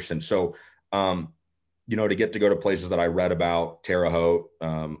in Anderson. So, to get to go to places that I read about, Terre Haute,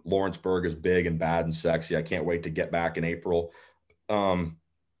 Lawrenceburg is big and bad and sexy. I can't wait to get back in April. And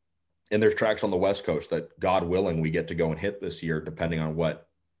there's tracks on the West Coast that, God willing, we get to go and hit this year, depending on what,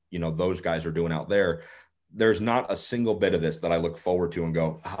 those guys are doing out there. There's not a single bit of this that I look forward to and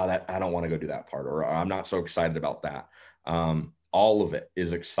go, I don't want to go do that part, or I'm not so excited about that. All of it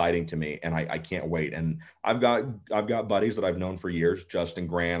is exciting to me, and I can't wait. And I've got buddies that I've known for years. Justin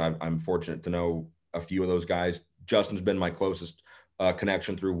Grant, I'm fortunate to know a few of those guys. Justin's been my closest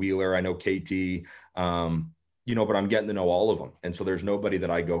connection through Wheeler. I know KT, but I'm getting to know all of them. And so there's nobody that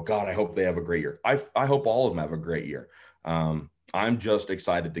I go, God, I hope they have a great year. I hope all of them have a great year. I'm just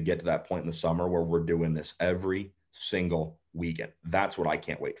excited to get to that point in the summer where we're doing this every single weekend. That's what I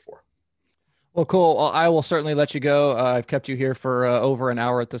can't wait for. Well, cool. Well, I will certainly let you go. I've kept you here for over an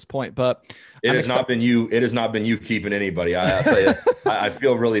hour at this point, but it has not been you. It has not been you keeping anybody. I tell you, I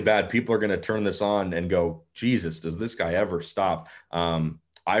feel really bad. People are going to turn this on and go, Jesus, does this guy ever stop?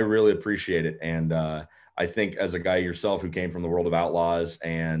 I really appreciate it. And I think as a guy yourself who came from the world of outlaws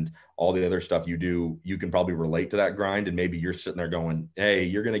and all the other stuff you do, you can probably relate to that grind. And maybe you're sitting there going, hey,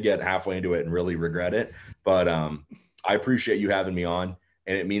 you're going to get halfway into it and really regret it. But I appreciate you having me on.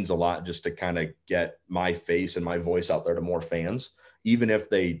 And it means a lot just to kind of get my face and my voice out there to more fans, even if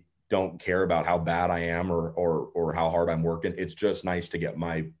they don't care about how bad I am or how hard I'm working. It's just nice to get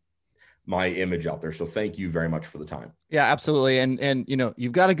my image out there. So thank you very much for the time. Yeah, absolutely. And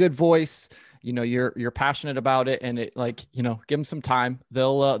you've got a good voice. You're passionate about it, and it give them some time.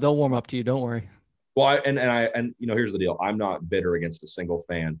 They'll warm up to you. Don't worry. Well, here's the deal. I'm not bitter against a single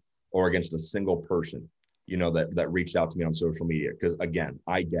fan or against a single person, that reached out to me on social media. Because again,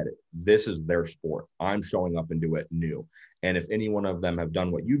 I get it. This is their sport. I'm showing up and do it new. And if any one of them have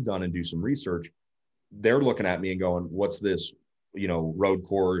done what you've done and do some research, they're looking at me and going, what's this, road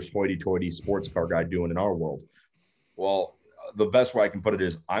course, hoity-toity sports car guy doing in our world? Well, the best way I can put it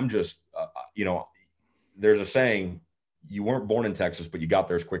is I'm just, there's a saying, you weren't born in Texas, but you got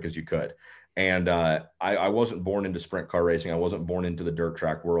there as quick as you could. And I wasn't born into sprint car racing. I wasn't born into the dirt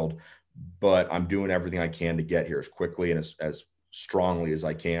track world, but I'm doing everything I can to get here as quickly and as strongly as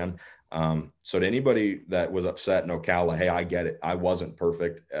I can. So to anybody that was upset in Ocala, hey, I get it. I wasn't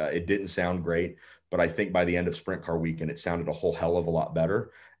perfect. It didn't sound great, but I think by the end of sprint car weekend, it sounded a whole hell of a lot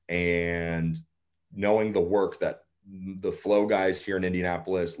better. And knowing the work that the Flow guys here in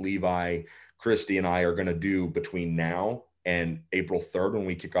Indianapolis, Levi, Christy, and I are going to do between now and April 3rd, when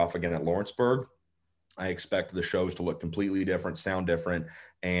we kick off again at Lawrenceburg, I expect the shows to look completely different, sound different.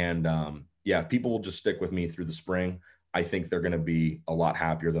 And if people will just stick with me through the spring, I think they're going to be a lot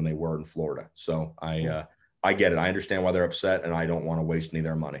happier than they were in Florida. So I get it. I understand why they're upset, and I don't want to waste any of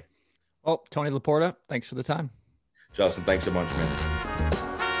their money. Well, Tony LaPorta, thanks for the time. Justin, thanks a bunch, man.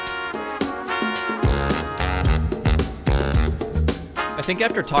 I think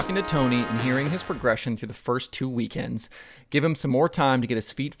after talking to Tony and hearing his progression through the first 2 weekends, give him some more time to get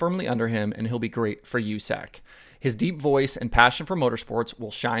his feet firmly under him, and he'll be great for USAC. His deep voice and passion for motorsports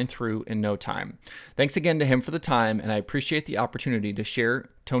will shine through in no time. Thanks again to him for the time, and I appreciate the opportunity to share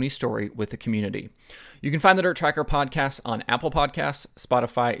Tony's story with the community. You can find the Dirt Tracker podcast on Apple Podcasts,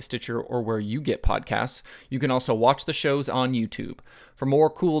 Spotify, Stitcher, or where you get podcasts. You can also watch the shows on YouTube. For more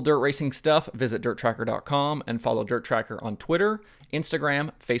cool dirt racing stuff, visit dirttracker.com and follow Dirt Tracker on Twitter, Instagram,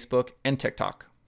 Facebook, and TikTok.